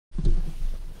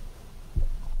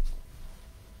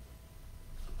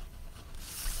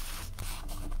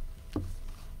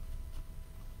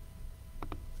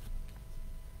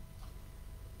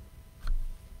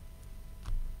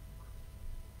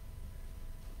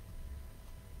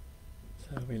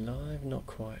Are we live? Not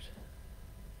quite.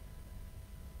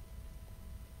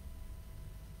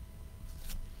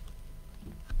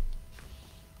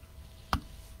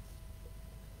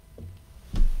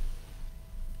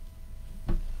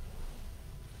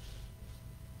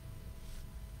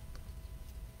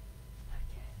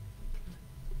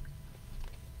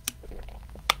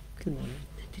 Good morning.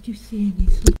 Did you see any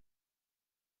sleep?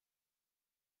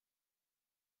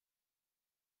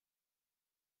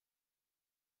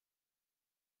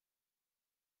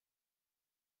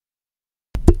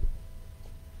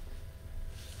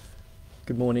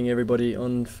 Good morning, everybody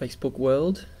on Facebook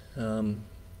world.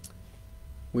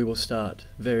 We will start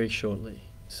very shortly,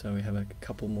 so we have a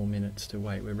couple more minutes to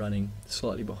wait. We're running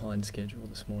slightly behind schedule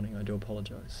this morning. I do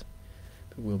apologise,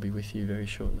 but we'll be with you very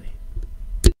shortly.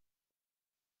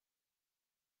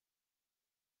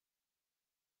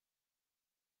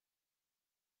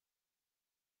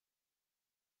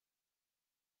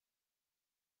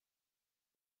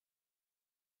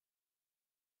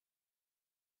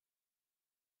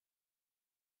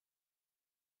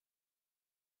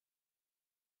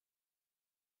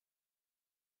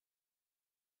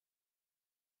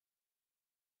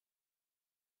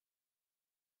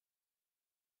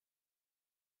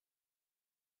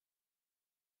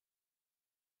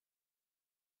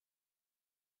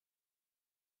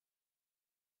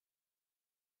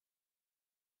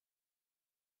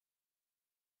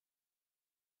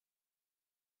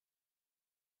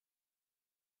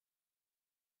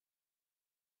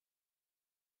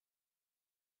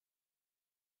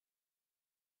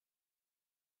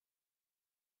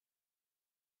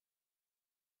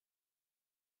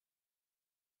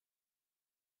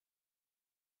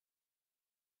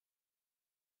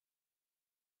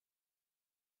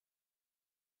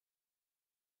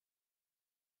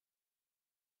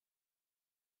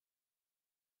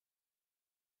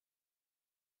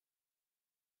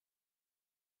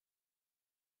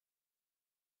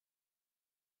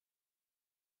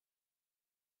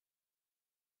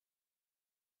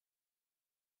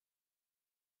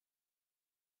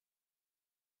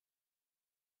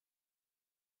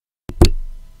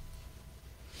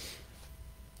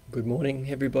 Good morning,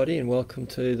 everybody, and welcome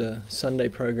to the Sunday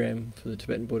program for the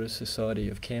Tibetan Buddhist Society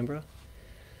of Canberra.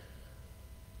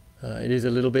 It is a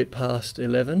little bit past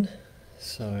 11,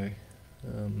 so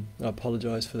I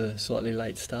apologise for the slightly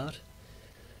late start.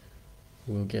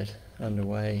 We'll get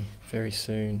underway very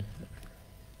soon.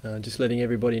 Just letting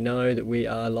everybody know that we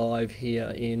are live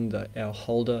here in our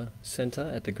Holder Centre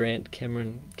at the Grant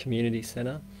Cameron Community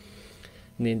Centre.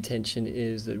 And the intention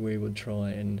is that we would try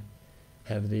and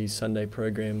have these Sunday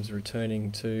programs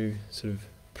returning to sort of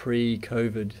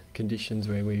pre-COVID conditions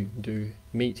where we do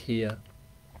meet here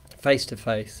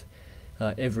face-to-face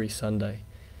every Sunday.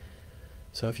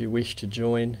 So if you wish to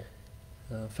join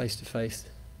face-to-face,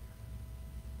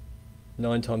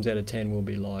 9 times out of 10 we'll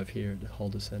be live here at the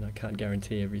Holder Centre. I can't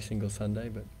guarantee every single Sunday,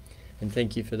 and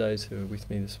thank you for those who are with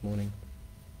me this morning.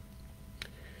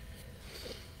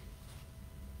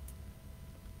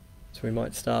 So we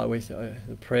might start with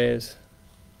the prayers.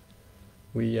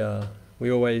 We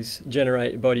always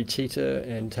generate bodhicitta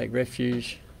and take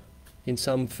refuge in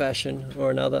some fashion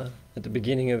or another at the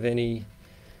beginning of any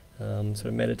sort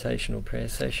of meditation or prayer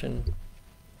session.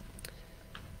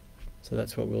 So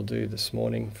that's what we'll do this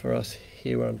morning. For us,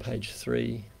 here we're on page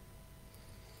 3.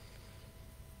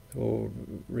 We'll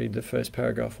read the first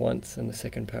paragraph once and the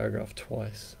second paragraph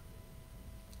twice.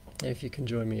 If you can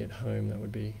join me at home, that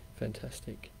would be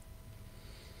fantastic.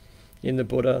 In the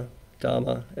Buddha,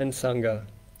 Dharma and Sangha,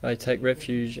 I take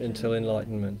refuge until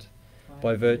enlightenment.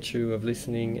 By virtue of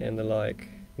listening and the like,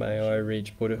 may I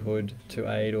reach Buddhahood to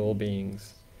aid all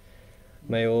beings.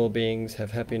 May all beings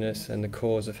have happiness and the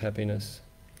cause of happiness.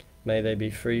 May they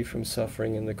be free from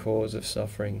suffering and the cause of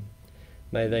suffering.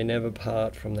 May they never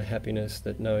part from the happiness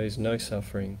that knows no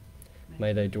suffering.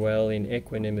 May they dwell in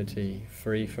equanimity,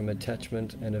 free from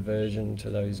attachment and aversion to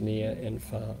those near and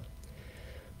far.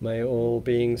 May all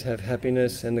beings have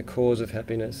happiness and the cause of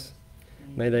happiness.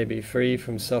 May they be free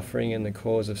from suffering and the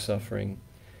cause of suffering.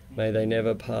 May they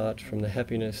never part from the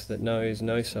happiness that knows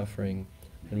no suffering.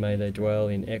 And may they dwell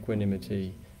in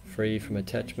equanimity, free from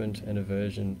attachment and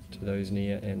aversion to those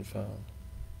near and far.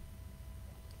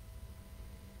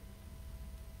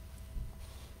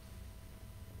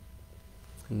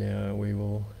 Now we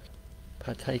will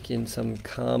partake in some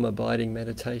calm abiding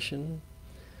meditation.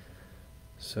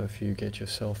 So if you get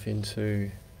yourself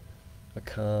into a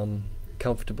calm,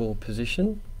 comfortable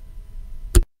position,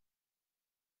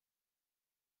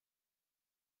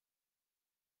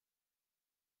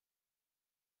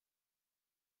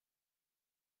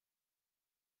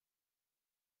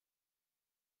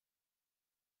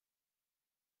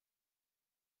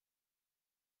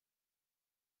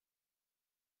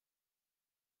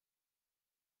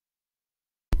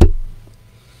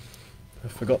 I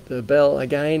forgot the bell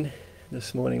again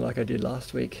this morning like I did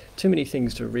last week. Too many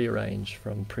things to rearrange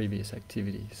from previous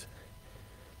activities.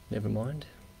 Never mind.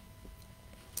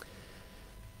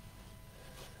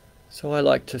 So I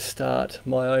like to start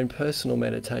my own personal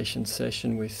meditation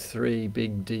session with 3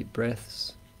 big deep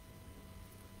breaths.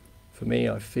 For me,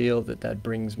 I feel that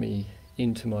brings me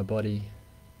into my body,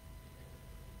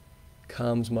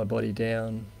 calms my body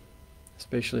down,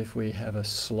 especially if we have a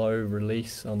slow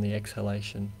release on the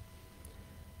exhalation.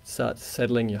 Start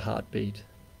settling your heartbeat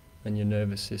and your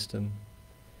nervous system.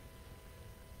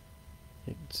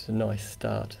 It's a nice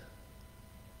start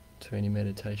to any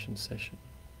meditation session.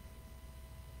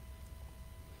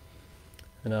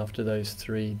 And after those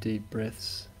 3 deep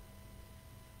breaths,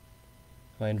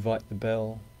 I invite the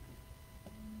bell.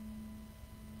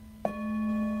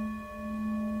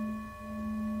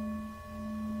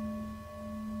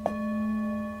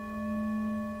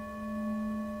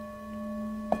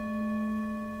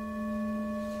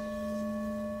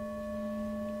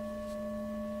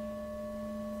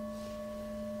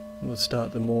 We'll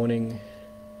start the morning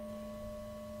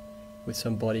with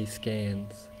some body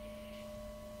scans.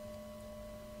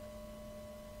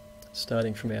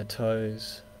 Starting from our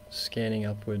toes, scanning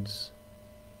upwards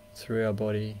through our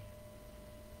body.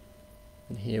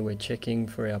 And here we're checking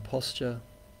for our posture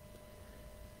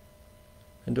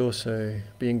and also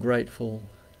being grateful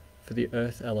for the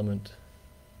earth element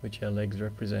which our legs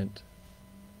represent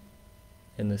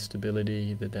and the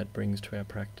stability that brings to our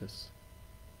practice.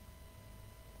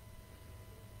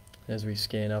 As we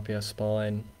scan up our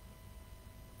spine,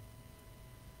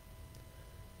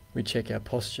 we check our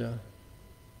posture,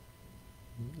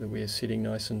 that we are sitting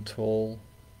nice and tall.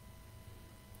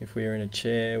 If we are in a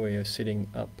chair, we are sitting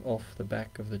up off the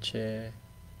back of the chair,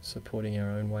 supporting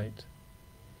our own weight.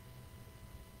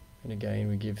 And again,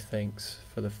 we give thanks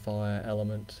for the fire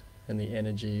element and the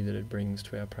energy that it brings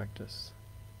to our practice.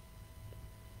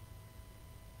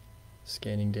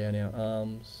 Scanning down our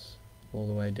arms, all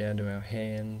the way down to our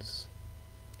hands.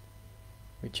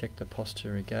 We check the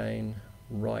posture again,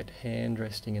 right hand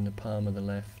resting in the palm of the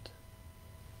left,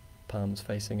 palms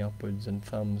facing upwards and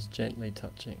thumbs gently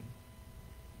touching.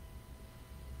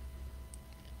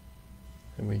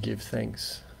 And we give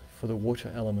thanks for the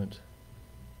water element,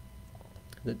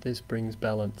 that this brings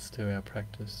balance to our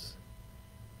practice.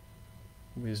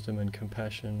 Wisdom and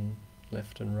compassion,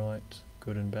 left and right,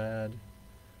 good and bad,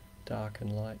 dark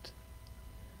and light.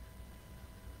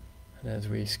 And as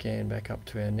we scan back up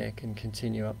to our neck and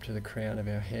continue up to the crown of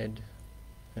our head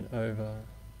and over,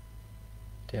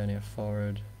 down our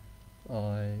forehead,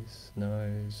 eyes,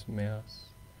 nose, mouth.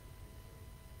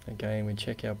 Again, we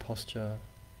check our posture,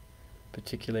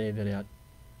 particularly that our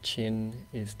chin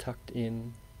is tucked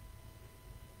in,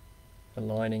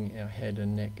 aligning our head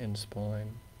and neck and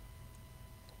spine.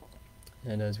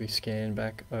 And as we scan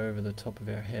back over the top of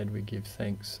our head, we give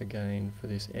thanks again for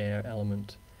this air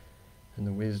element and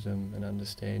the wisdom and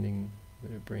understanding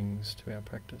that it brings to our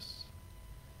practice.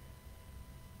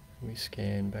 We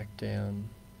scan back down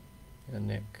our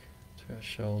neck to our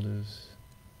shoulders,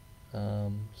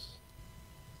 arms,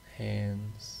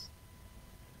 hands,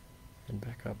 and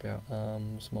back up our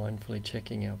arms, mindfully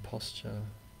checking our posture,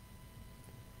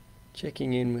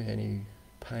 checking in with any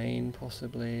pain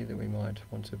possibly that we might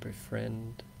want to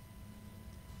befriend.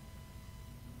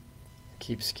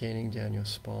 Keep scanning down your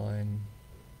spine,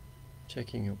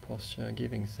 checking your posture,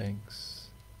 giving thanks.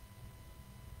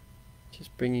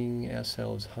 Just bringing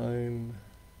ourselves home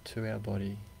to our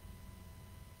body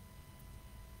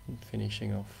and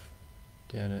finishing off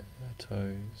down at our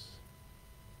toes.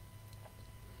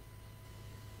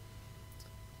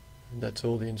 And that's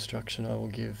all the instruction I will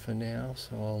give for now,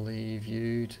 so I'll leave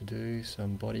you to do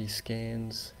some body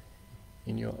scans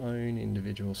in your own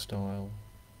individual style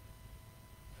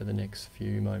for the next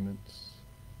few moments.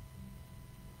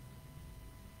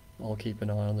 I'll keep an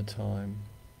eye on the time.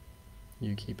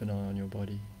 You keep an eye on your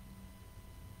body.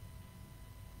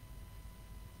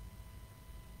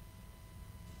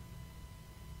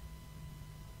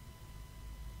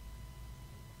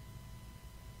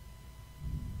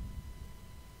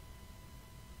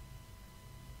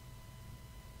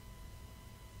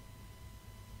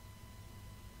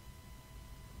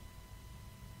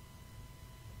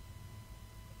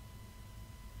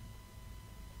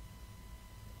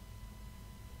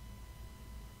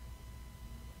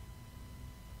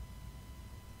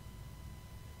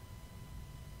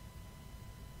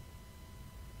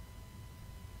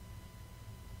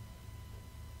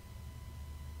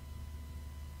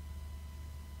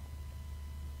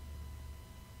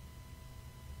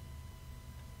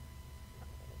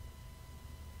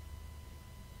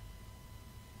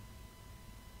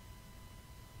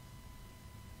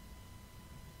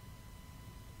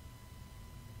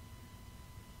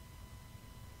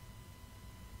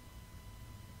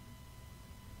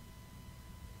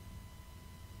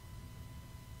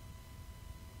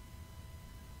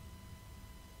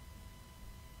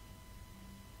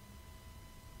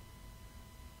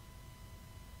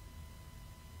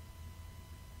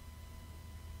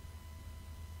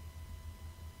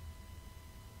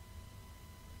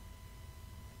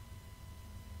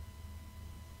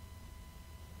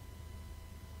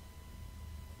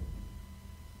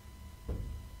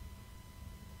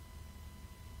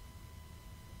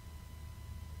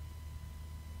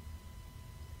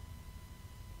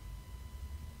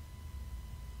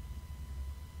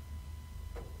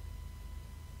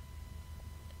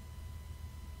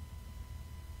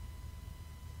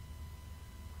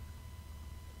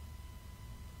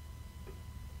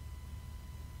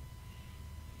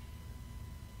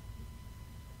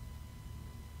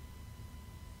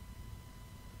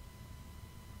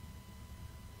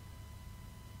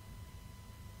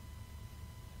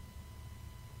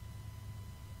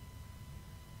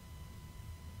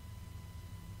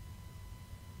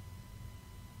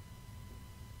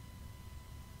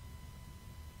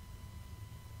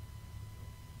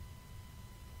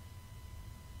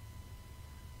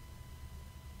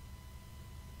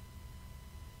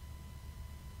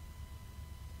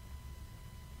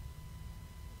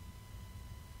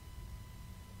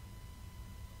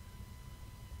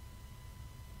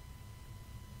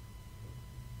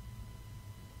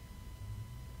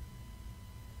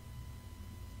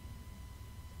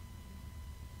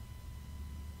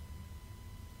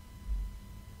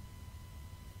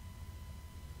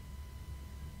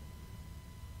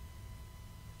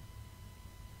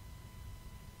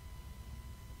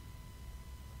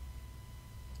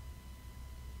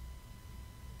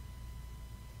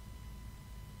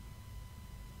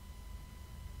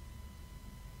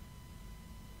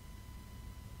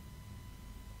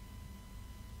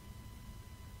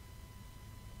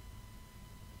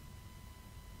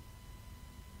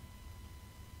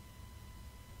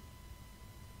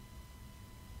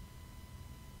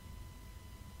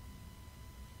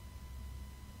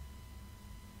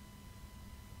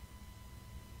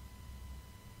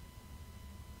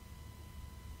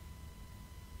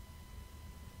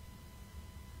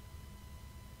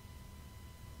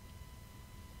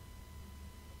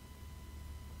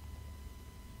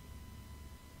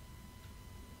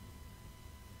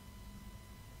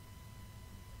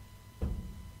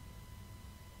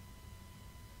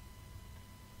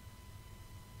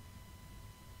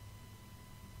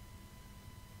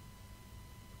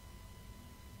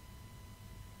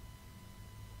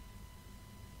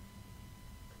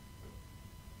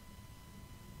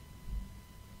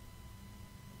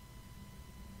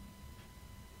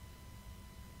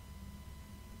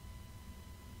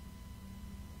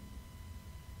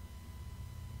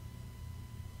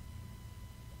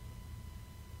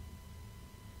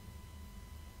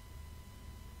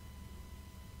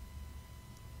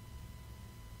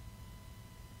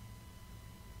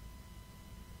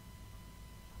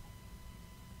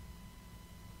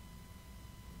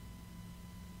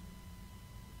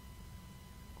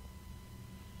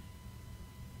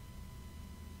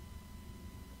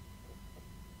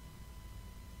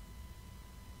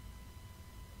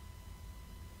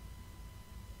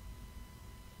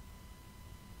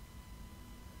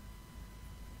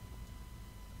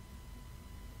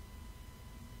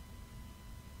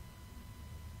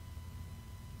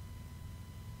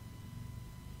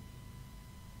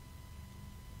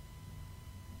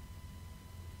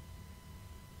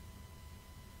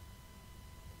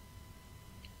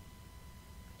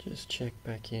 Just check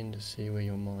back in to see where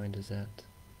your mind is at,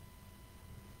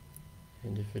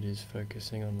 and if it is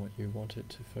focusing on what you want it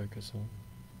to focus on.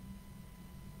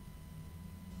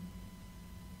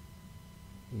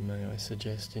 May I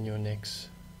suggest in your next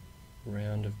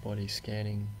round of body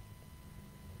scanning,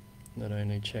 not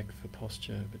only check for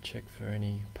posture, but check for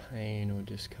any pain or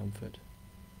discomfort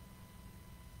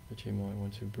that you might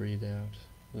want to breathe out,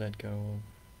 let go of,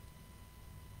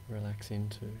 relax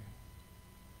into.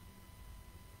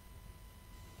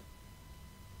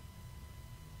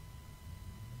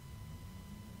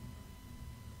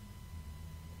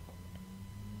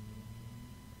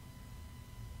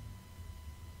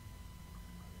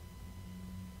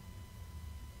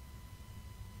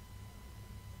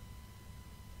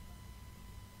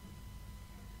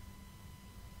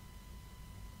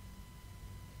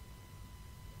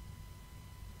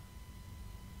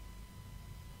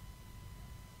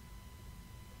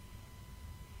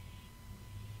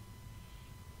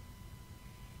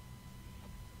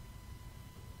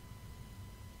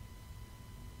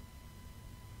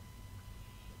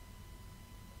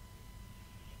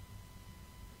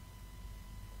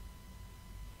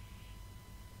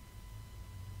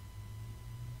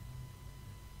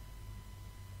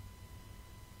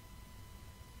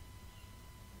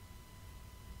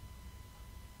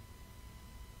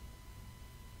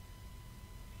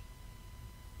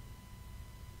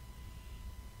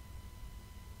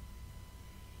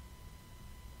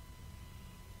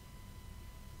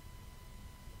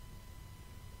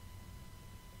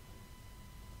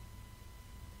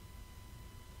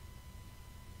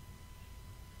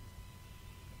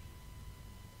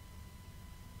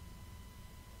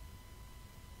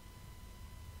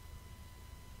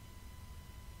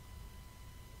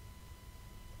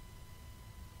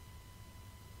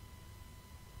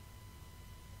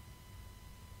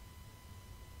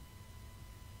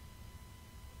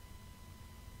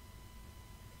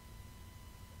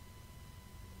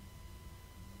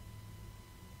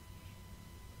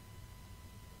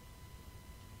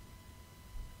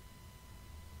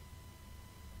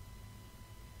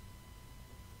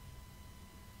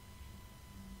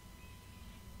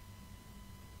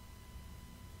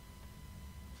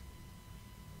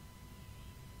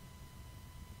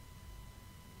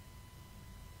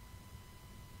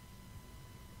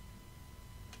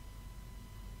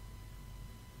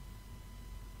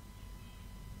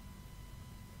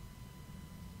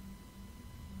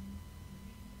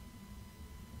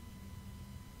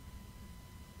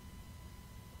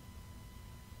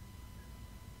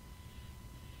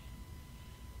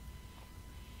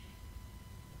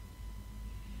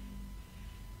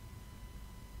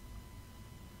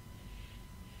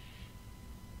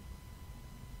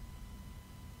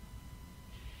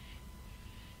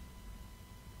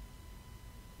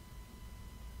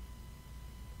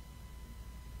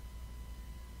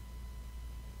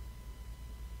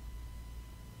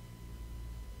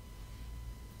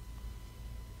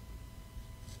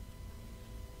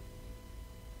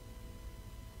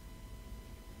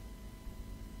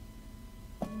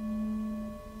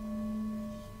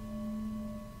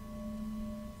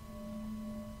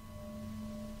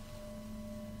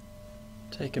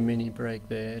 Take a mini break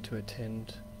there to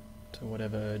attend to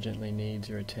whatever urgently needs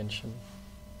your attention.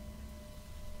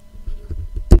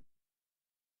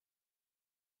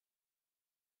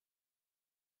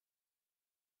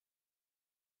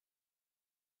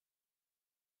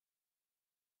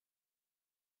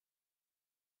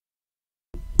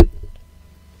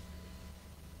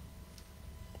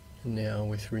 And now,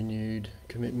 with renewed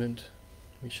commitment,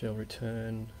 we shall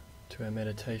return to our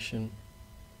meditation,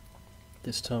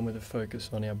 this time with a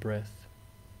focus on our breath.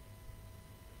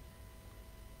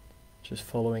 Just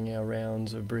following our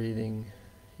rounds of breathing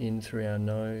in through our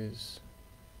nose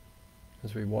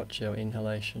as we watch our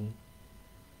inhalation.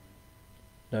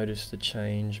 Notice the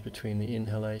change between the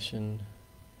inhalation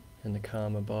and the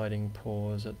calm abiding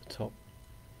pause at the top.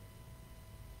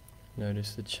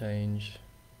 Notice the change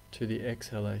to the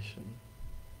exhalation,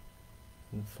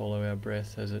 and follow our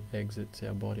breath as it exits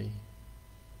our body,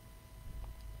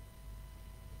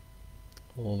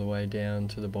 all the way down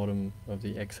to the bottom of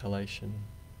the exhalation,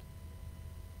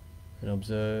 and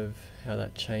observe how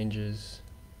that changes,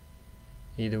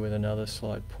 either with another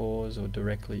slight pause or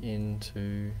directly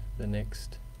into the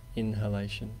next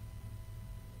inhalation.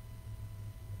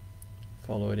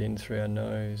 Follow it in through our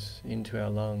nose, into our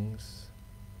lungs,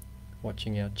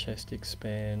 watching our chest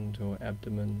expand or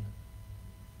abdomen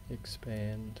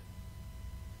expand.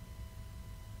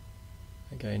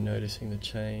 Again, noticing the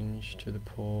change to the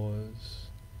pause,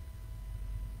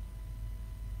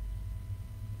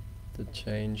 the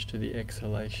change to the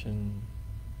exhalation,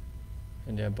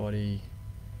 and our body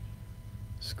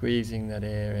squeezing that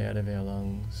air out of our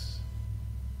lungs.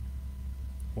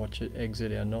 Watch it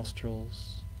exit our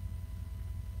nostrils.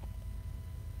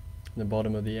 At the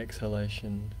bottom of the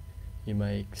exhalation, you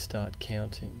may start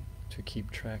counting to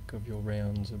keep track of your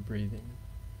rounds of breathing.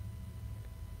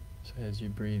 So as you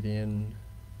breathe in,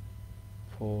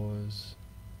 pause,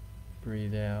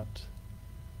 breathe out,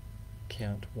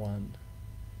 count 1.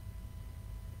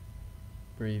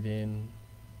 Breathe in,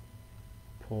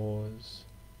 pause,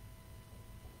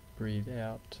 breathe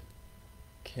out,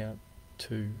 count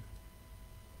 2.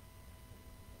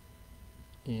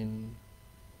 In,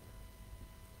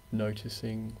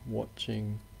 noticing,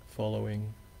 watching,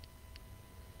 following.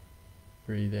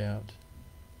 Breathe out,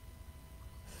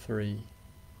 3.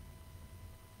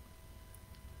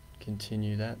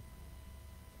 Continue that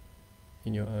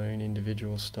in your own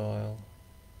individual style,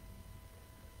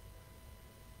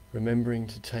 remembering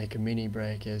to take a mini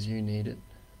break as you need it,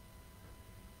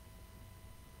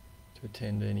 to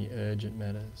attend to any urgent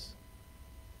matters.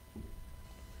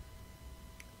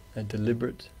 A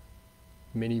deliberate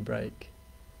mini break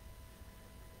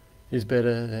is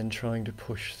better than trying to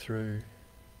push through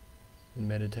and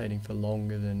meditating for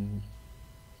longer than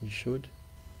you should,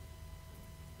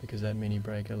 because that mini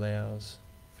break allows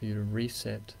for you to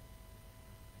reset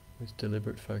with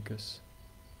deliberate focus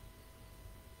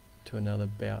to another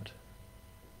bout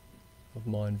of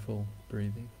mindful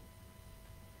breathing.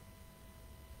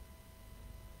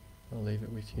 I'll leave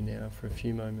it with you now for a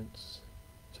few moments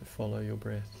to follow your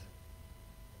breath.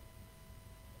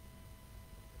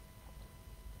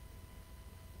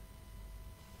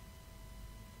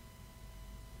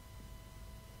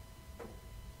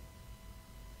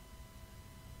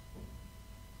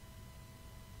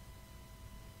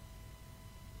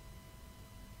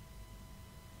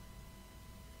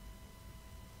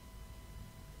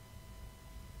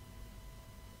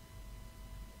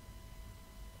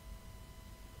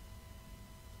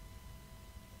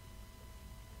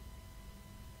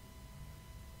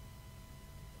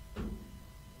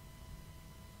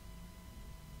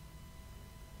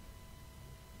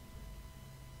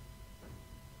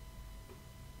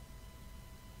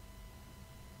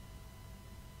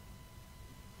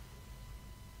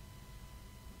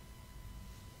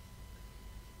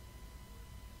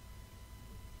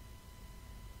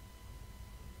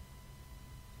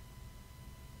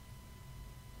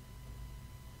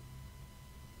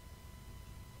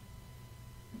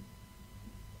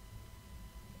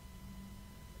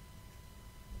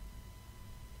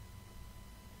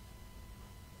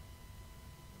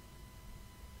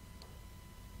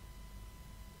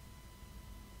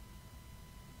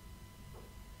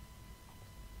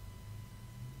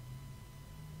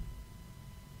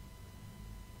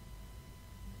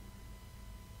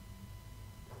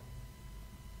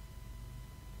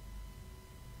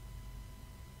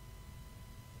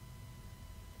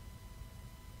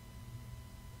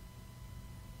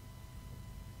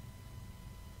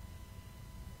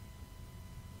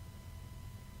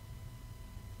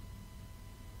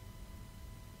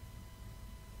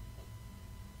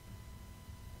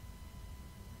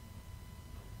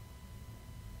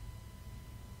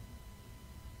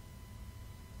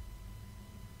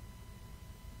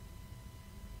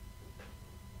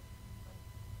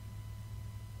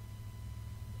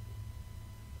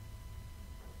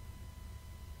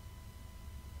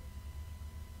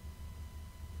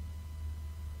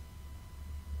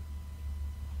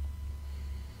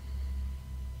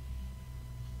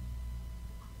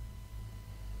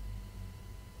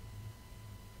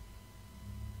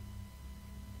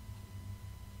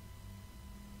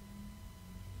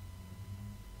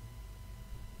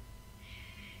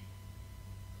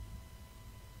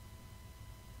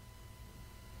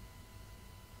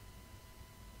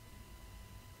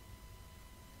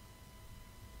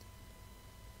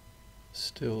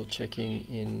 Still checking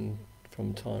in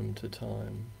from time to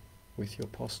time with your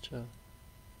posture,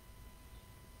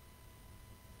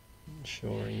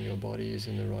 ensuring your body is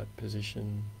in the right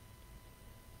position,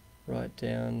 right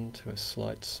down to a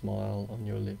slight smile on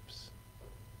your lips.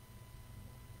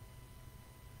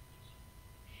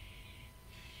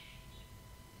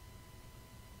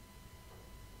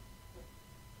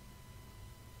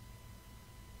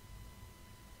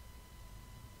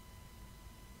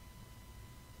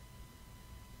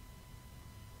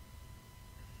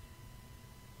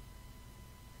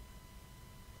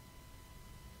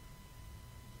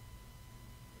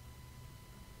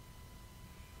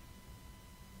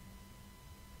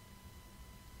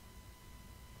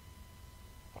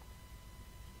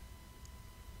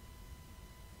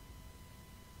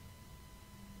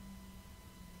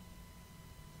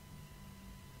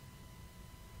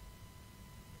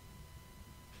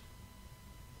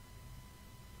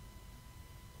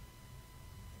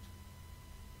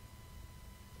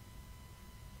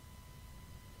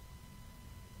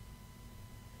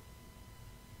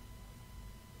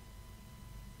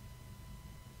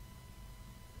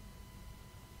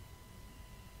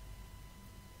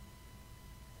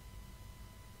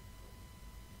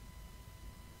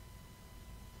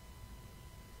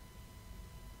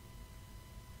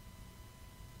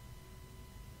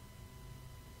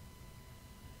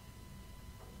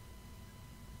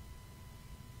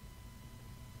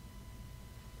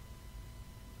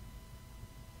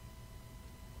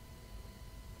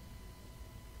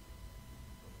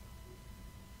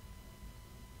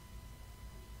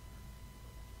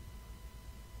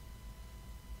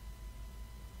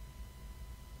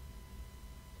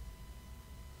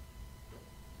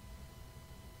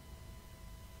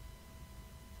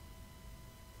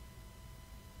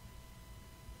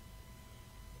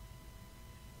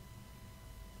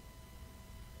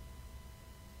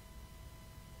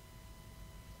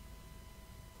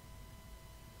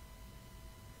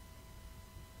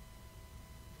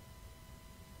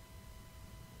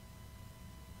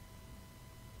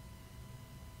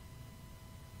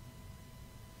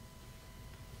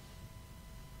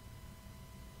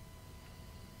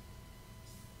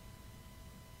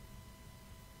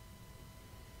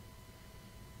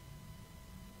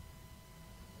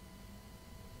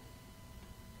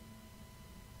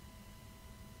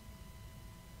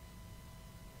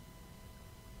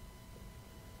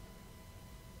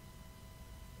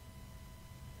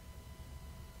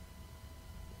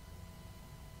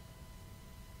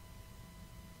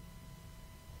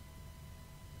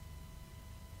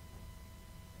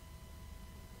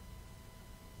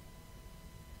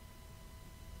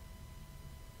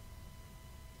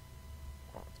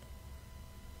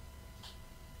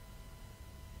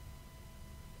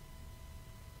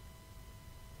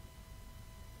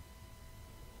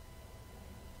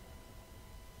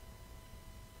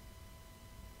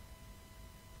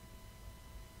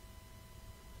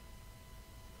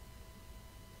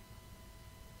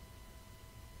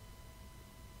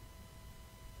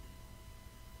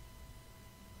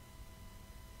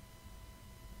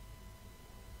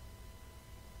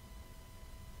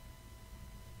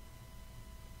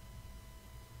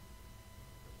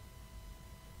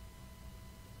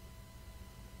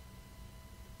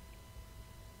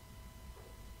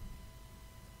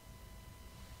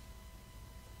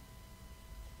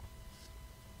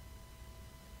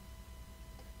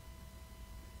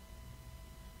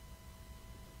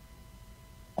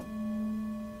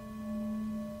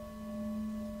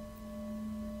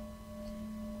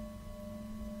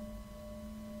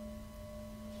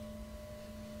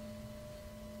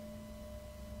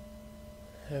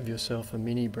 Have yourself a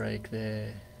mini break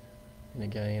there, and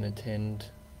again attend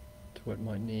to what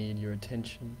might need your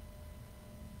attention.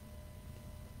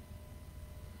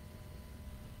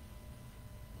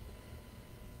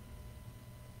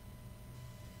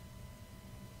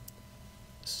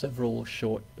 Several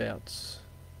short bouts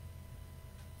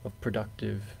of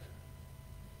productive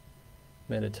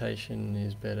meditation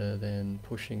is better than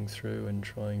pushing through and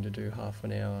trying to do half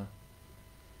an hour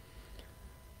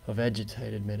of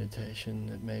agitated meditation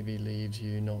that maybe leaves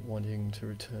you not wanting to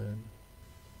return.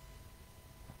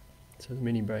 So the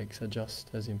mini breaks are just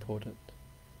as important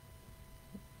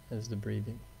as the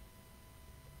breathing.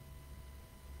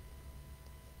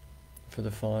 For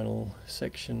the final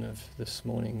section of this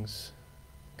morning's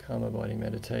calm abiding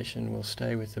meditation, we'll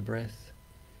stay with the breath,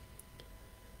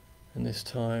 and this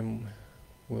time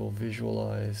we'll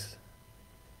visualize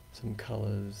some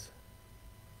colors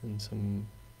and some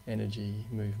energy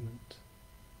movement.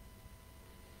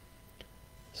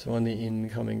 So on the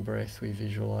incoming breath we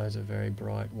visualize a very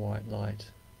bright white light,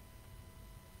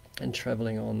 and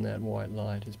traveling on that white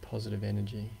light is positive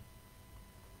energy.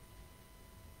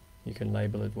 You can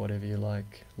label it whatever you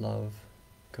like: love,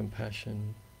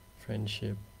 compassion,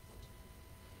 friendship,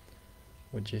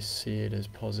 or just see it as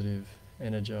positive,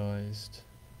 energized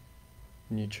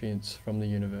nutrients from the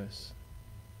universe.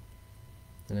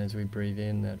 And as we breathe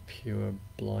in, that pure,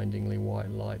 blindingly white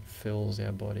light fills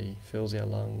our body, fills our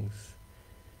lungs.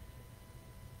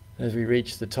 As we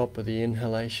reach the top of the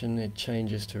inhalation, it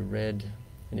changes to red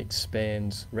and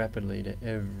expands rapidly to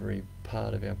every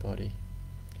part of our body,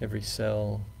 every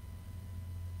cell,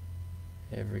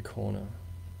 every corner.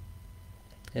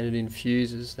 And it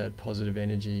infuses that positive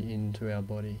energy into our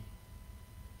body.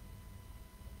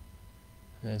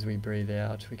 As we breathe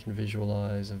out, we can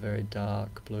visualize a very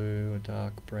dark blue or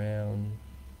dark brown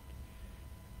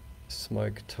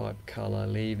smoke type color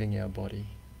leaving our body,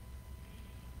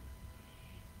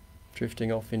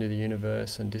 drifting off into the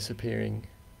universe and disappearing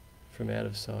from out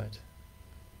of sight.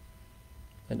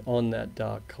 And on that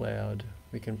dark cloud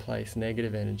we can place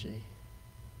negative energy.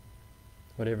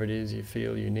 Whatever it is you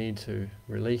feel you need to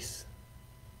release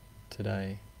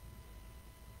today,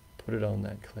 put it on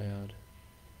that cloud.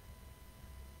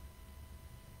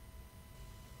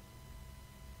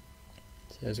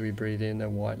 So as we breathe in the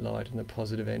white light and the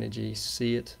positive energy,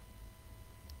 see it,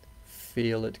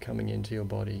 feel it coming into your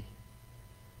body,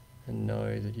 and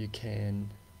know that you can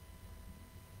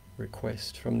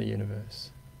request from the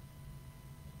universe.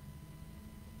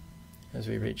 As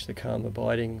we reach the calm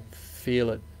abiding, feel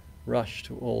it rush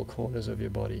to all corners of your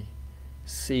body.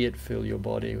 See it fill your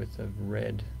body with the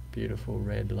red, beautiful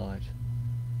red light,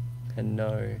 and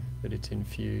know that it's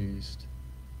infused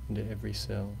into every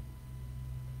cell.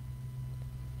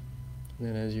 And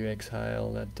then as you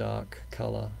exhale that dark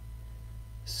color,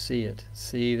 see it,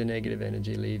 see the negative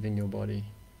energy leaving your body.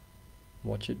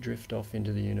 Watch it drift off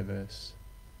into the universe.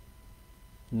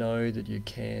 Know that you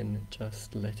can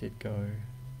just let it go.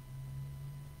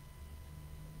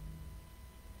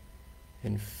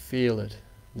 And feel it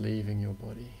leaving your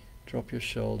body. Drop your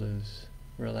shoulders,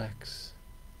 relax,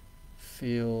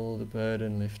 feel the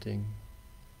burden lifting.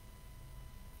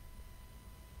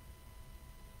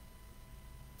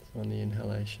 So on the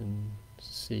inhalation,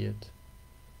 see it,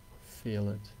 feel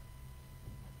it,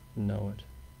 know it.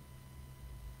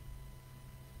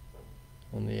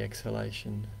 On the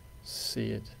exhalation,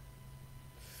 see it,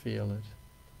 feel it,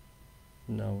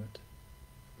 know it.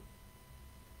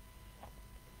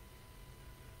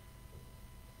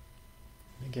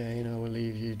 Again, I will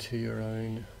leave you to your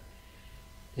own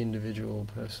individual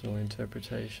personal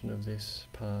interpretation of this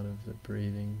part of the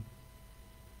breathing.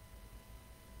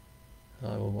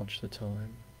 I will watch the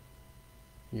time.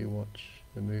 You watch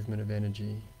the movement of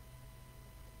energy.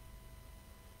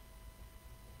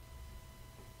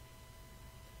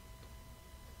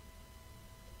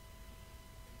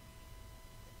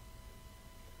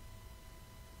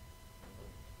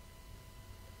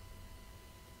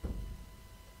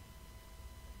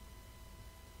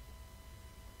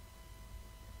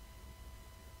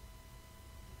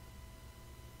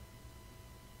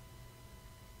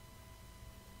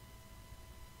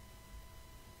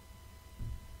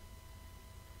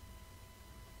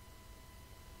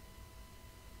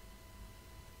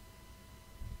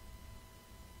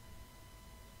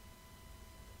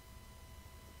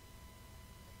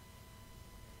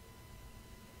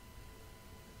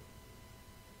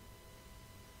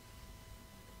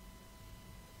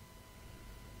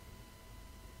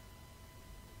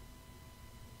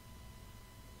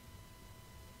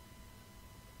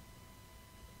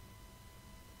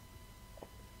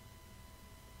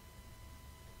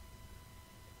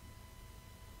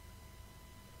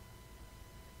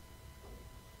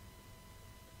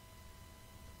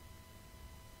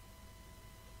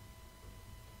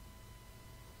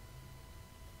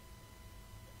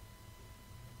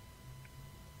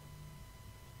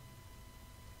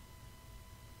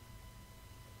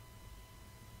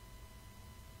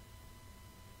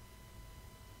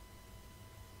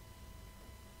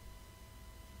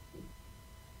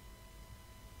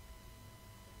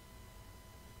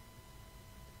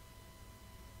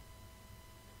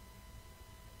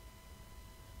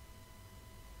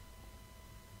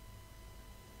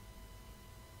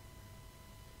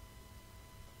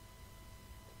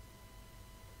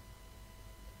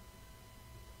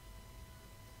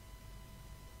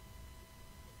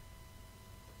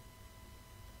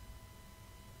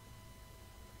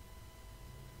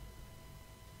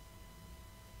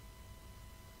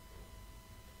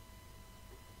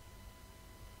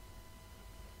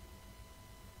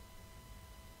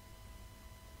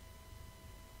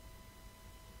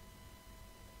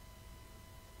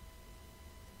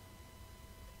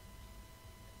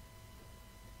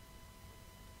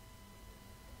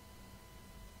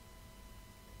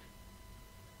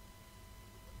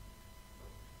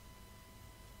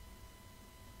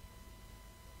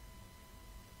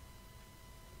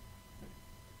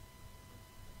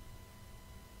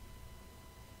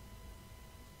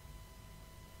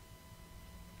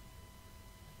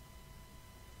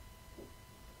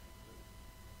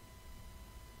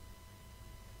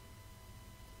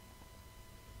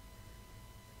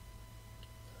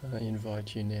 I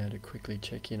invite you now to quickly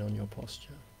check in on your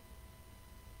posture.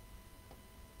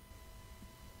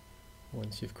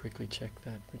 Once you've quickly checked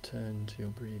that, return to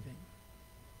your breathing.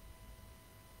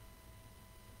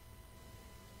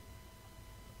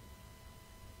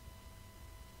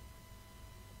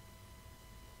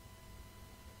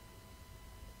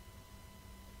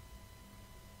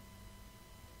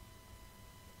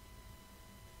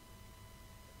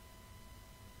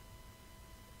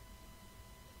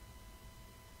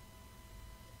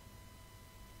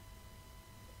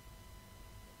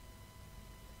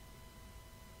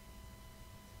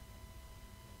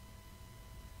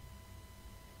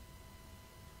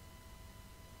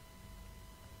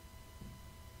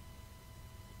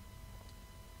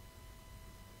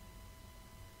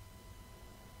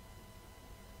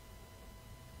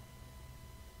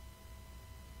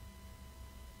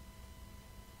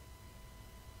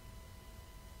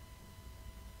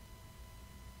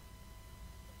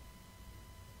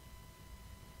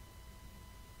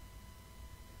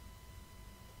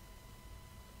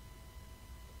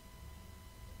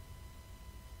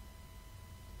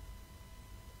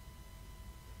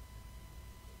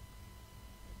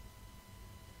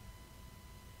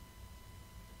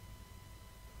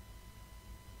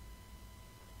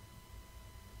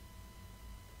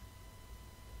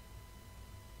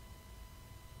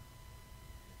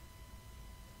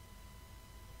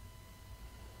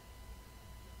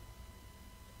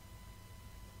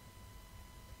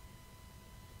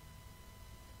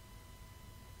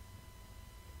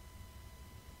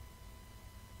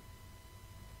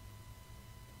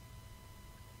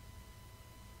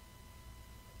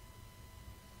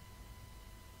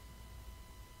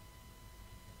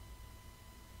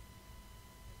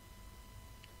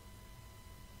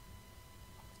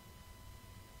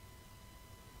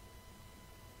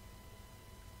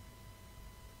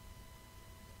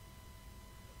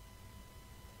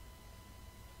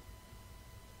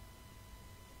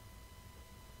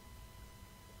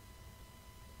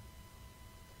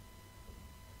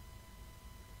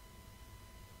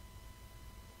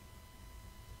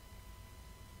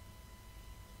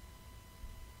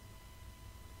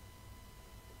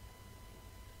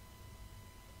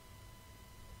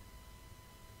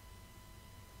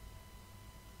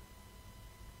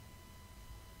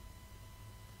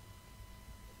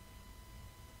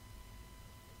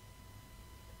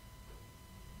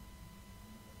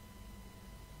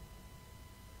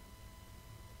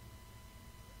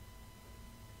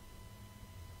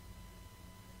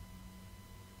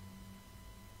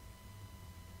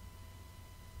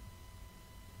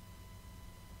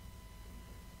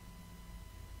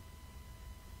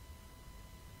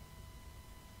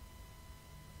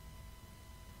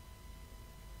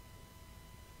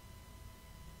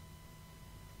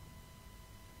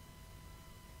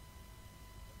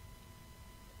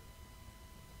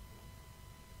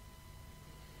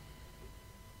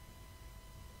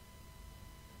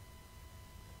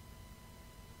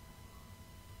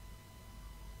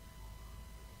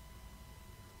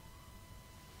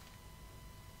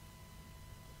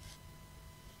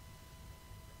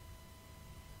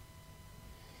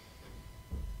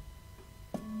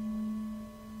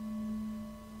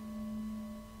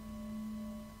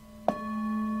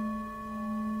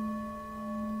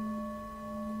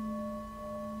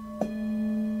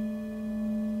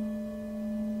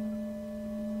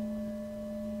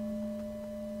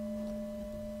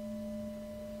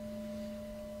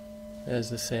 As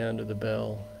the sound of the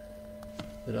bell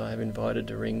that I have invited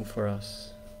to ring for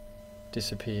us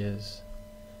disappears,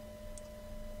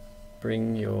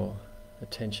 bring your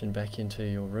attention back into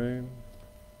your room,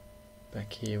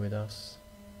 back here with us.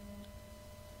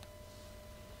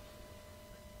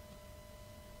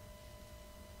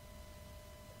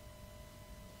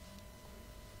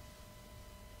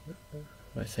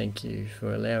 I thank you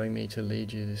for allowing me to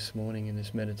lead you this morning in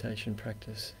this meditation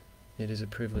practice. It is a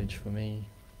privilege for me.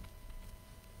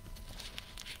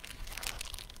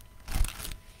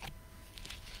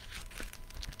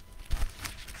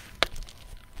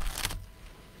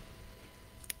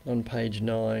 On page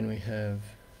 9 we have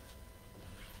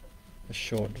a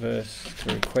short verse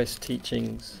to request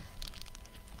teachings.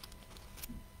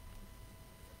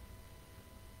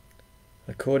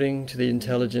 According to the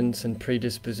intelligence and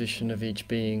predisposition of each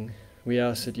being, we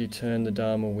ask that you turn the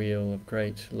Dharma wheel of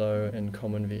great, low and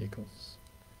common vehicles.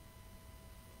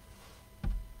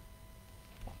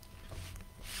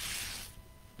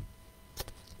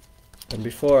 And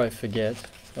before I forget,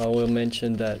 I will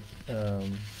mention that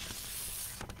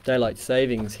daylight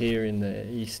savings here in the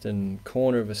eastern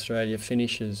corner of Australia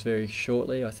finishes very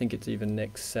shortly. I think it's even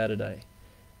next Saturday.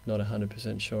 Not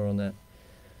 100% sure on that.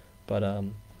 But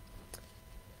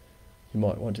You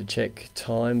might want to check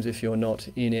times if you're not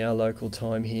in our local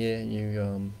time here.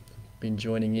 You've been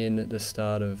joining in at the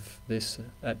start of this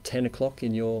at 10 o'clock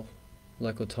in your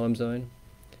local time zone.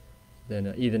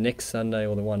 Then either next Sunday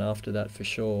or the one after that for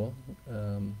sure,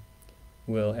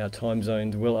 our time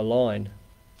zones will align.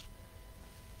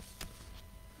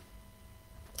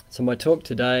 So my talk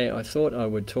today, I thought I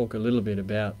would talk a little bit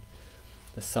about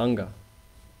the sangha.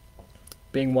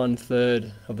 Being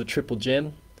 1/3 of the triple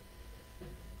gem,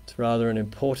 it's rather an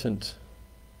important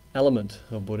element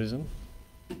of Buddhism.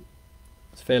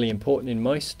 It's fairly important in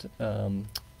most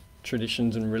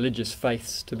traditions and religious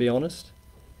faiths, to be honest,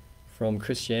 from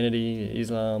Christianity,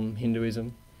 Islam,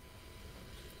 Hinduism.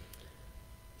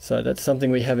 So that's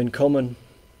something we have in common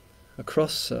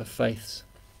across faiths.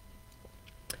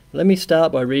 Let me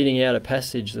start by reading out a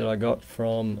passage that I got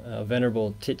from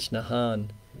Venerable Thich Nhat Hanh,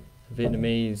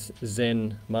 Vietnamese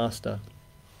Zen master.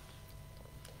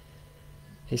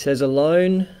 He says,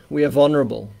 "Alone we are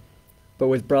vulnerable, but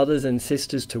with brothers and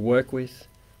sisters to work with,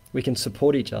 we can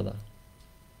support each other.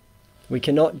 We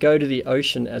cannot go to the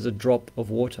ocean as a drop of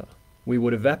water. We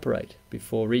would evaporate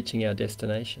before reaching our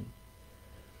destination.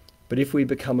 But if we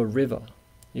become a river,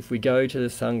 if we go to the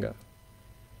sangha,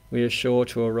 we are sure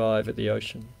to arrive at the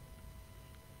ocean.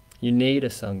 You need a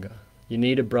sangha. You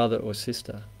need a brother or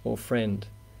sister or friend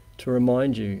to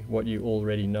remind you what you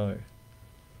already know.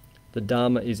 The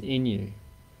Dharma is in you,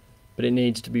 but it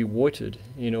needs to be watered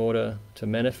in order to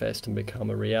manifest and become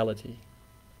a reality.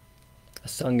 A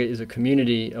sangha is a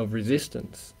community of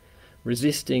resistance,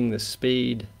 resisting the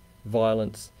speed,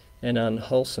 violence, and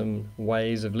unwholesome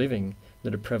ways of living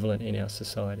that are prevalent in our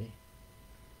society.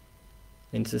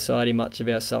 In society, much of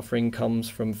our suffering comes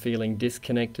from feeling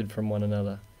disconnected from one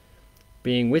another.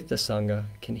 Being with the sangha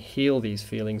can heal these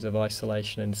feelings of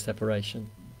isolation and separation.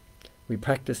 We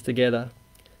practice together,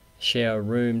 share a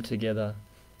room together,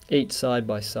 eat side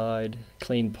by side,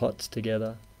 clean pots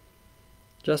together.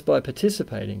 Just by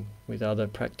participating with other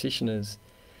practitioners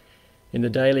in the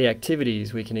daily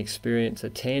activities, we can experience a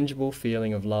tangible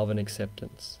feeling of love and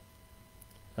acceptance.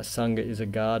 A sangha is a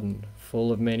garden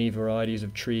full of many varieties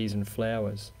of trees and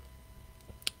flowers.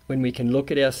 When we can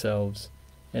look at ourselves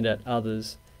and at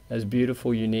others as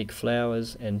beautiful, unique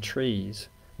flowers and trees,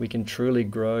 we can truly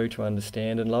grow to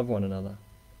understand and love one another.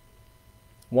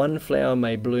 One flower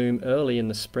may bloom early in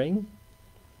the spring,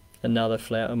 another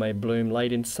flower may bloom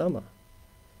late in summer.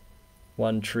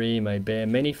 One tree may bear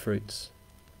many fruits,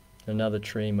 another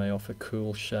tree may offer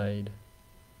cool shade.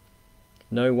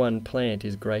 No one plant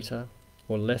is greater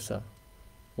or lesser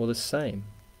or the same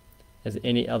as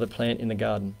any other plant in the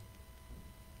garden.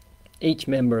 Each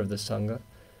member of the sangha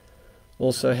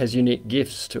also has unique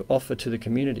gifts to offer to the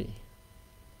community.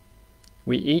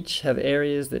 We each have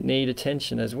areas that need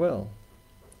attention as well.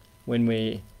 When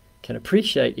we can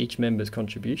appreciate each member's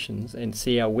contributions and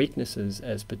see our weaknesses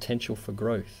as potential for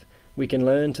growth, we can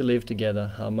learn to live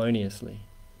together harmoniously.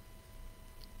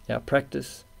 Our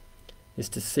practice is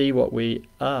to see what we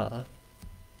are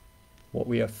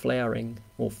flowering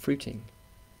or fruiting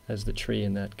as the tree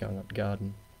in that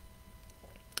garden.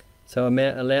 So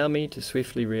allow me to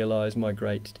swiftly realize my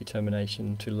great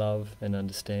determination to love and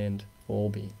understand all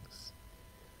beings."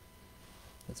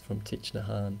 That's from Thich Nhat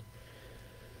Hanh.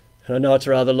 And I know it's a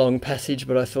rather long passage,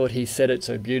 but I thought he said it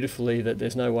so beautifully that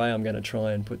there's no way I'm going to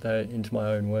try and put that into my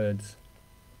own words.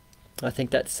 I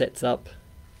think that sets up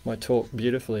my talk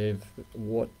beautifully of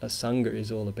what a sangha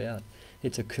is all about.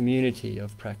 It's a community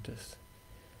of practice.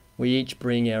 We each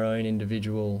bring our own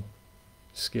individual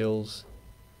skills,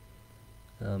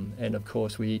 and of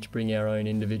course we each bring our own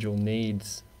individual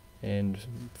needs and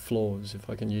flaws, if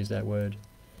I can use that word.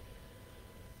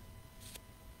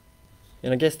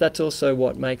 And I guess that's also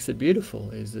what makes it beautiful,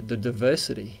 is the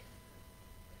diversity,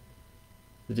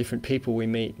 the different people we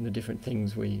meet and the different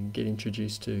things we get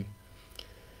introduced to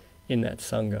in that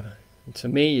sangha. And to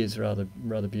me is rather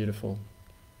beautiful.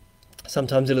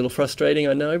 Sometimes a little frustrating,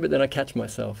 I know, but then I catch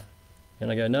myself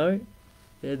and I go, no,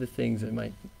 they're the things that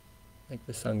make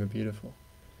the sangha beautiful.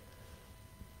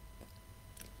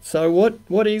 So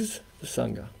what is the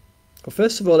sangha? Well,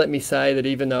 first of all, let me say that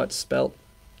even though it's spelt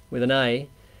with an A,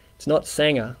 it's not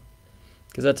sangha,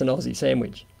 because that's an Aussie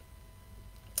sandwich.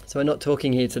 So we're not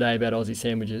talking here today about Aussie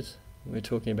sandwiches. We're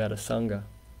talking about a sangha.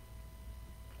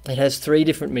 It has 3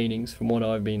 different meanings from what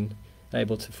I've been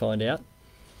able to find out.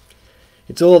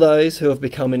 It's all those who have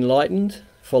become enlightened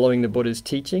following the Buddha's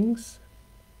teachings.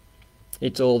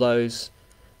 It's all those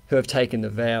who have taken the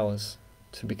vows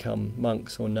to become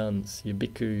monks or nuns, your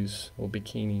bhikkhus or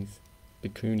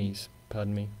bhikkhunis,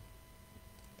 pardon me.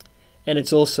 And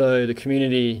it's also the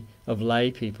community of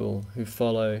lay people who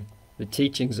follow the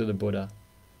teachings of the Buddha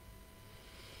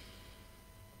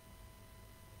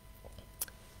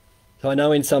So I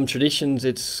know in some traditions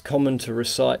it's common to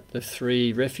recite the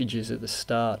 3 refuges at the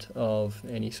start of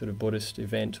any sort of Buddhist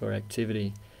event or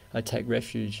activity. I take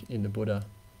refuge in the Buddha,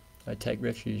 I take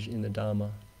refuge in the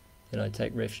Dharma, and I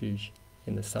take refuge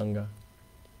in the Sangha.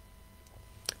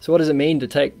 So what does it mean to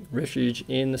take refuge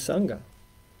in the Sangha?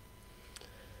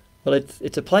 Well,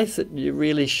 it's a place that you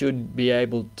really should be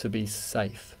able to be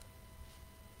safe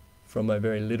from a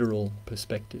very literal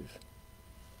perspective.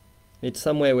 It's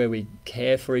somewhere where we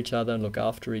care for each other and look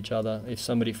after each other. If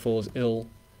somebody falls ill,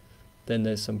 then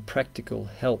there's some practical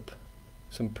help,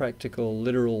 some practical,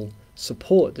 literal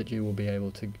support that you will be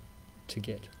able to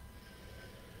get.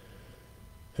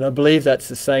 And I believe that's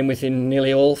the same within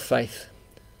nearly all faith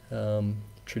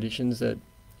traditions, that,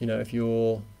 you know, if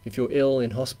you're ill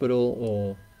in hospital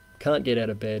or can't get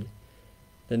out of bed,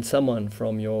 then someone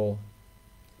from your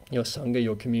sangha,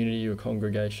 your community, your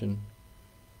congregation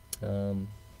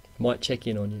might check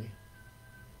in on you.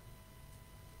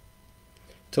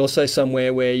 It's also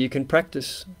somewhere where you can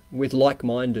practice with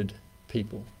like-minded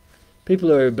people. People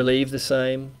who believe the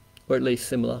same, or at least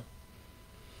similar,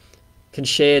 can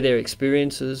share their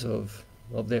experiences of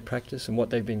their practice and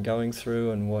what they've been going through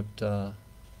and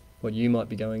what you might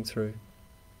be going through.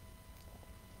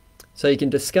 So you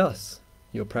can discuss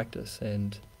your practice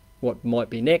and what might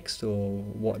be next, or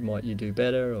what might you do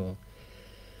better, or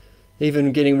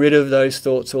even getting rid of those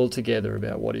thoughts altogether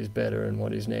about what is better and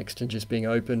what is next, and just being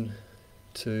open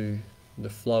to the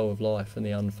flow of life and the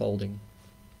unfolding.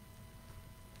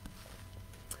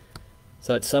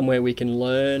 So it's somewhere we can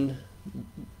learn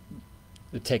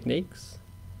the techniques,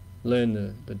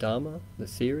 learn the Dharma, the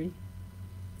theory,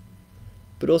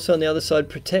 but also on the other side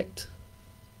protect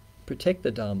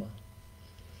the Dharma,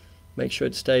 make sure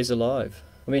it stays alive.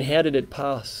 I mean, how did it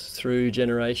pass through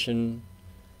generation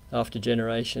after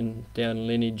generation, down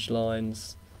lineage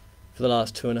lines for the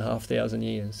last 2,500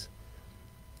 years,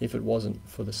 if it wasn't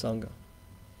for the Sangha?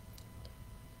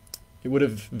 It would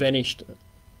have vanished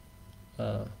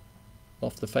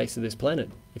off the face of this planet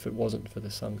if it wasn't for the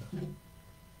Sangha.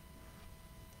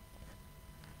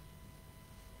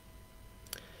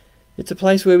 It's a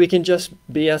place where we can just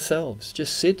be ourselves,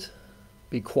 just sit,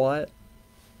 be quiet,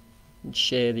 and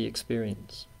share the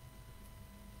experience.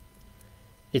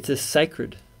 It's a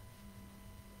sacred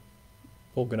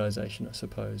organisation, I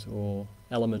suppose, or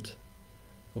element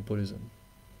of Buddhism.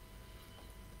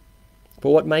 But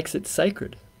what makes it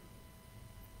sacred?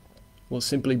 Well,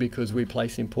 simply because we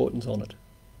place importance on it.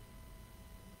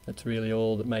 That's really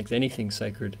all that makes anything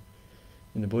sacred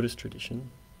in the Buddhist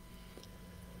tradition.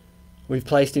 We've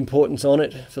placed importance on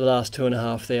it for the last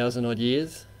 2,500 odd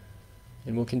years,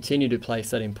 and we'll continue to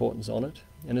place that importance on it.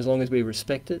 And as long as we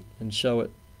respect it and show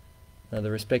it the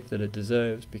respect that it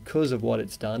deserves because of what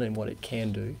it's done and what it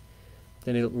can do,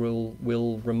 then it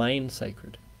will remain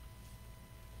sacred.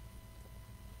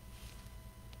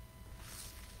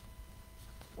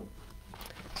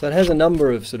 So it has a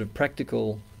number of sort of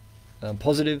practical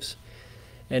positives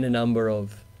and a number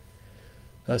of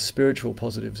spiritual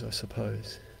positives, I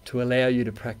suppose, to allow you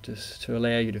to practice, to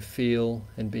allow you to feel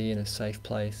and be in a safe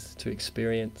place, to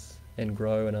experience and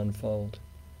grow and unfold.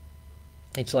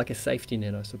 It's like a safety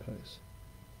net, I suppose.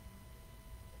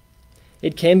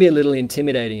 It can be a little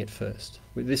intimidating at first.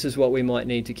 This is what we might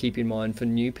need to keep in mind for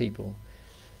new people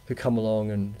who come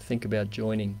along and think about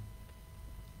joining.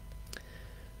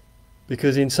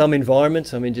 Because in some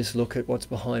environments, I mean, just look at what's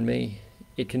behind me,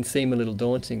 it can seem a little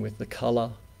daunting with the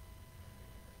colour,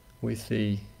 with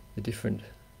the different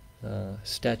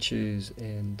statues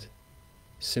and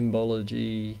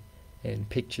symbology and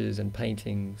pictures and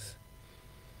paintings.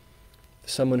 For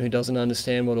someone who doesn't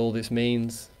understand what all this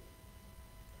means,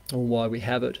 or why we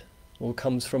have it, or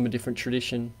comes from a different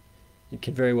tradition, it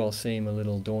can very well seem a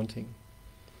little daunting.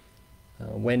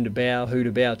 When to bow, who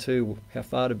to bow to, how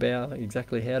far to bow,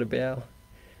 exactly how to bow.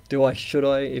 Should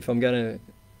I, if I'm going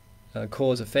to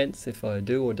cause offence, if I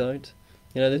do or don't?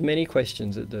 You know, there's many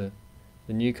questions that the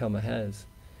newcomer has.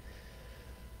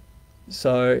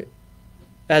 So,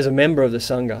 as a member of the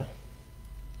Sangha,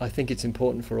 I think it's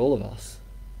important for all of us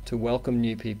to welcome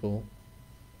new people,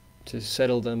 to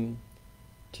settle them,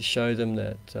 to show them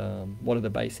that what are the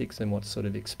basics and what's sort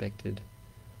of expected,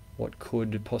 what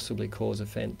could possibly cause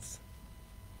offence,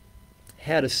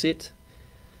 how to sit,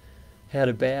 how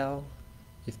to bow,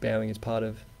 if bowing is part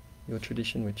of your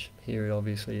tradition, which here it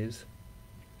obviously is,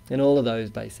 and all of those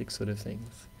basic sort of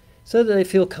things, so that they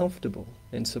feel comfortable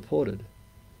and supported.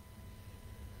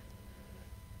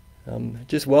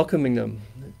 Just welcoming them,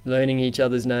 learning each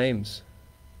other's names,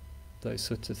 those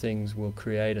sorts of things will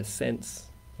create a sense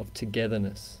of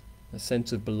togetherness, a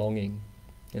sense of belonging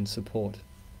and support.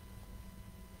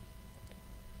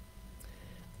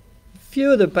 few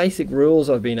of the basic rules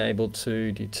I've been able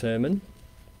to determine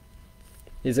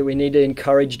is that we need to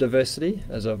encourage diversity,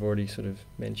 as I've already sort of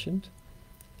mentioned.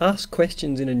 Ask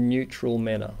questions in a neutral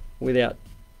manner without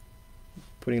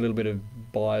putting a little bit of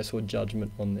bias or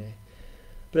judgment on there.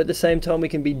 But at the same time, we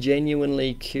can be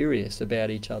genuinely curious about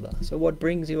each other. So what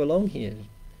brings you along here?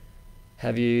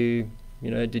 Have you,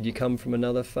 did you come from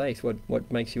another faith? What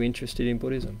makes you interested in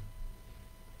Buddhism?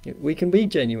 We can be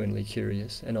genuinely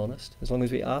curious and honest as long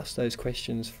as we ask those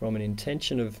questions from an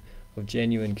intention of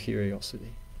genuine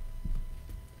curiosity.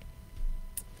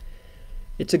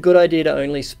 It's a good idea to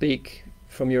only speak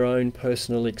from your own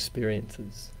personal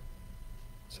experiences.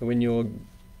 So when you're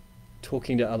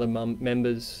talking to other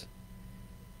members,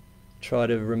 try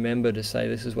to remember to say,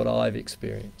 this is what I've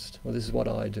experienced, or this is what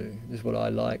I do, this is what I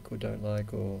like or don't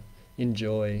like or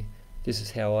enjoy, this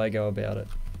is how I go about it.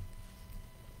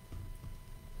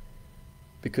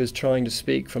 Because trying to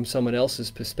speak from someone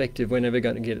else's perspective, we're never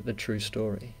going to get at the true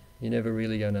story. You're never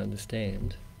really going to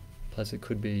understand. Plus it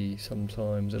could be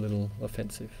sometimes a little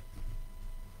offensive.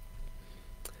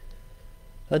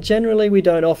 Generally we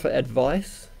don't offer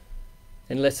advice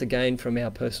unless again from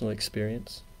our personal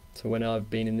experience. So when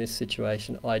I've been in this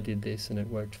situation, I did this and it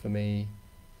worked for me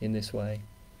in this way.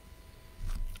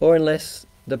 Or unless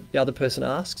the other person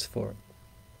asks for it.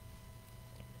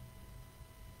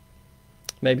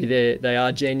 Maybe they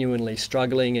are genuinely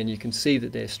struggling and you can see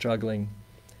that they're struggling.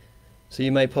 So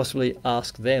you may possibly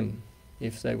ask them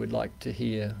if they would like to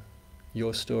hear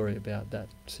your story about that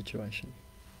situation.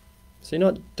 So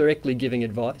you're not directly giving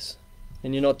advice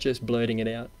and you're not just blurting it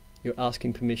out. You're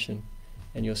asking permission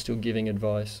and you're still giving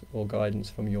advice or guidance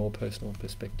from your personal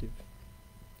perspective.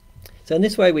 So in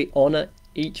this way we honour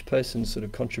each person's sort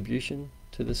of contribution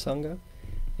to the sangha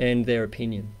and their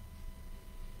opinion.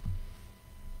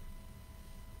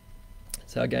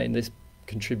 So again, this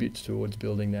contributes towards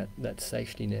building that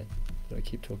safety net that I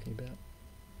keep talking about.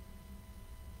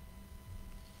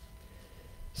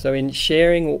 So in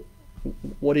sharing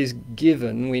what is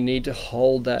given, we need to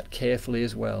hold that carefully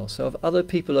as well. So if other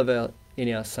people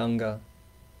in our sangha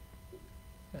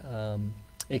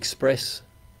express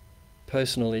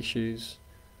personal issues,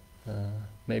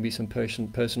 maybe some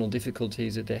personal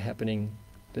difficulties that's happening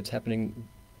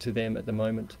to them at the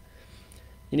moment,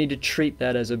 you need to treat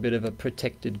that as a bit of a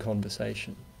protected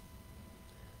conversation.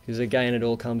 Because again, it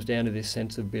all comes down to this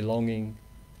sense of belonging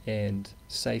and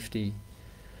safety.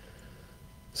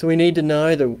 So we need to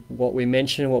know that what we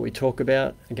mention, what we talk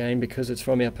about, again, because it's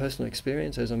from our personal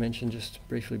experience, as I mentioned just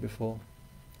briefly before,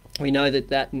 we know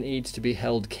that needs to be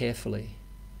held carefully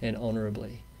and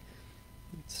honourably.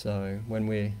 So when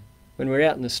we're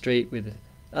out in the street with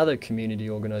other community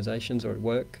organisations or at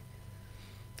work,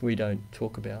 we don't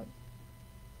talk about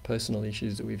personal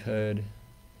issues that we've heard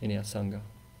in our sangha.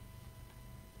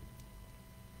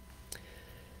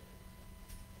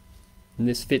 And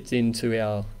this fits into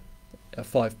our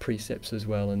 5 precepts as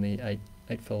well in the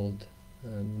eightfold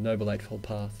Noble Eightfold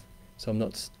Path. So I'm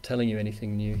not telling you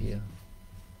anything new here.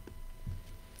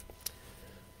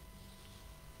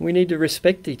 We need to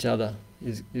respect each other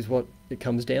is what it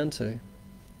comes down to,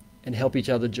 and help each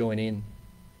other join in.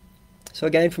 So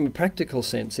again, from a practical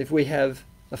sense, if we have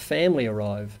a family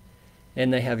arrive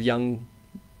and they have young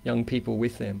people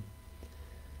with them,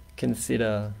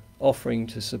 consider offering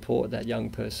to support that young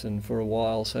person for a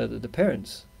while so that the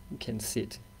parents can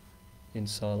sit in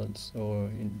silence or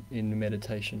in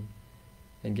meditation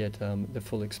and get the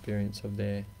full experience of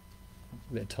their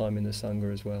time in the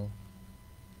sangha as well.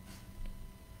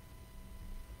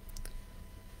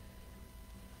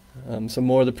 Some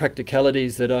more of the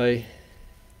practicalities that I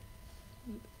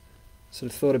sort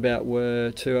of thought about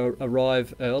were to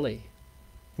arrive early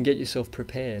and get yourself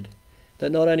prepared.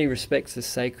 That not only respects the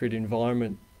sacred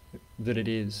environment that it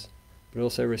is, but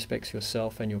also respects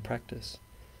yourself and your practice.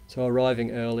 So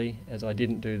arriving early, as I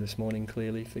didn't do this morning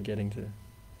clearly, forgetting to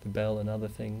the bell and other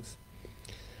things.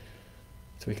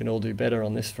 So we can all do better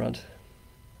on this front.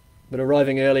 But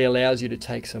arriving early allows you to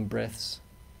take some breaths,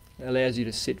 allows you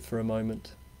to sit for a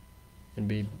moment and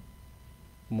be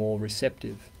more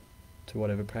receptive to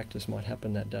whatever practice might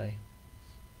happen that day.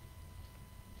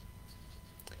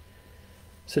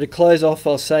 So to close off,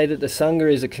 I'll say that the sangha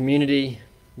is a community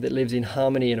that lives in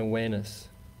harmony and awareness.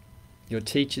 Your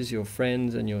teachers, your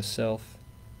friends and yourself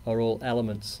are all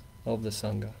elements of the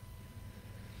sangha.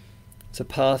 It's a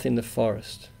path in the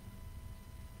forest,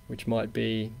 which might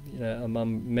be a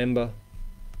member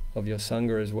of your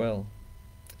sangha as well,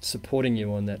 supporting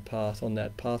you on that path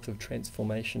of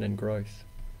transformation and growth.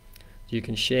 You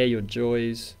can share your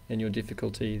joys and your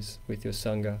difficulties with your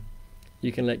sangha.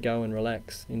 You can let go and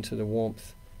relax into the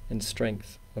warmth and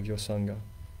strength of your sangha.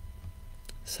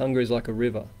 Sangha is like a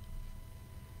river,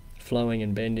 flowing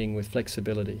and bending with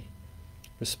flexibility,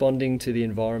 responding to the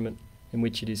environment in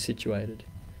which it is situated.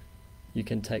 You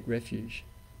can take refuge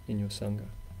in your Sangha.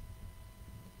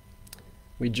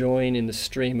 We join in the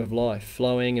stream of life,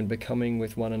 flowing and becoming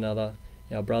with one another,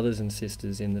 our brothers and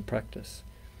sisters in the practice.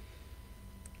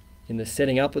 In the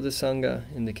setting up of the Sangha,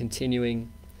 in the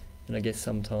continuing, and I guess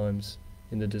sometimes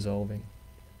in the dissolving.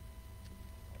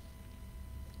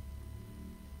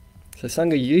 So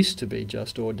Sangha used to be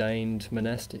just ordained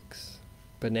monastics,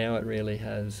 but now it really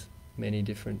has many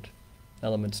different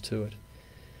elements to it.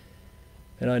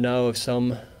 And I know of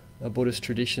some Buddhist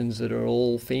traditions that are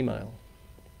all female.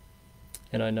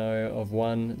 And I know of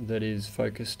one that is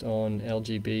focused on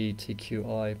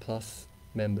LGBTQI plus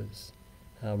members,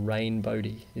 Rain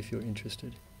Bodhi, if you're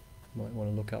interested. You might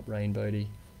want to look up Rain Bodhi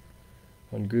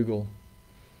on Google.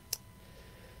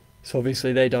 So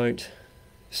obviously they don't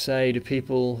say to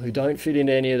people who don't fit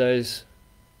into any of those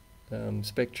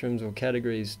spectrums or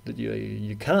categories that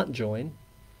you can't join,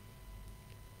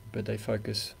 but they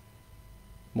focus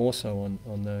more so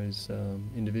on those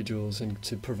individuals and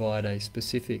to provide a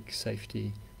specific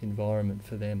safety environment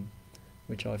for them,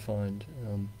 which I find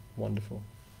wonderful.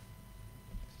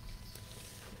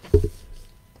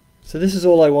 So this is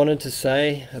all I wanted to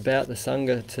say about the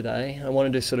Sangha today. I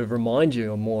wanted to sort of remind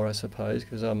you more, I suppose,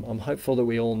 because I'm hopeful that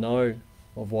we all know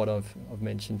of what I've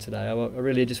mentioned today. I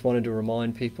really just wanted to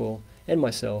remind people and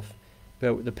myself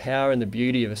about the power and the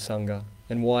beauty of a Sangha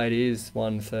and why it is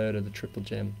 1/3 of the Triple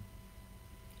Gem.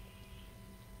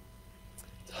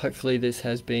 Hopefully this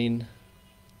has been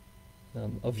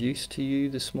of use to you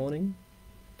this morning.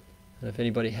 And if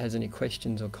anybody has any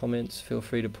questions or comments, feel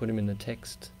free to put them in the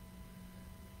text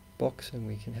box and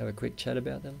we can have a quick chat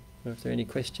about them. Or if there are any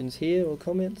questions here or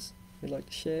comments you'd like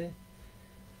to share.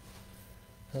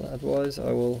 Otherwise,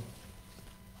 I will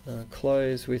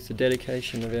close with the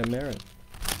dedication of our merit.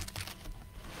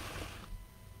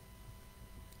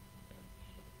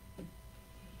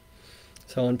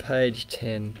 So on page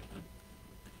 10,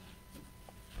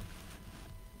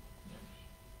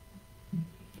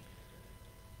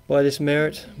 by this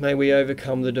merit may we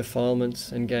overcome the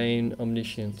defilements and gain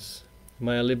omniscience.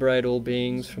 May I liberate all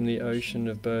beings from the ocean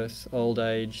of birth, old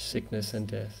age, sickness and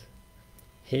death.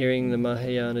 Hearing the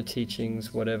Mahayana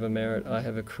teachings, whatever merit I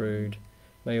have accrued,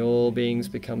 may all beings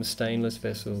become stainless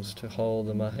vessels to hold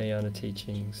the Mahayana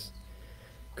teachings.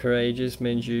 Courageous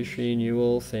Manjushri knew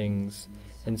all things,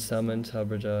 and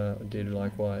Samantabhadra did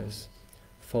likewise.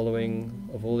 Following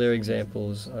of all their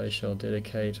examples, I shall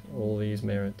dedicate all these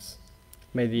merits.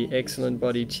 May the excellent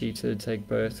bodhicitta take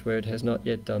birth where it has not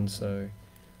yet done so.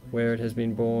 Where it has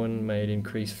been born, may it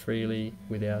increase freely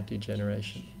without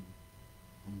degeneration.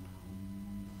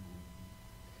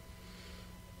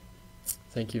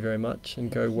 Thank you very much and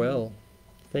go well.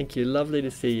 Thank you. Lovely to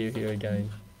see you here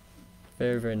again.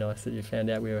 Very, very nice that you found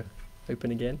out we were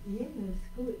open again. Yeah, that's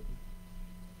good.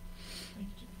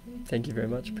 Thank you very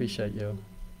much. Appreciate your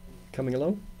coming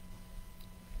along.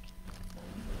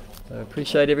 I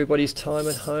appreciate everybody's time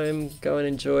at home. Go and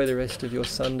enjoy the rest of your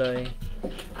Sunday.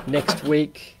 Next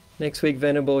week,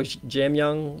 Venerable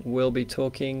Jamyang will be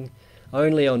talking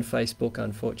only on Facebook,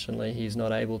 unfortunately. He's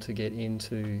not able to get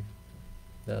into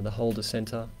the Holder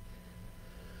Centre.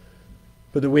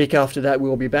 But the week after that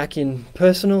we'll be back in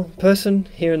person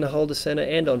here in the Holder Centre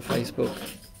and on Facebook.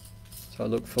 So I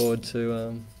look forward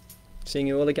to seeing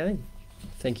you all again.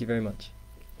 Thank you very much.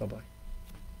 Bye-bye.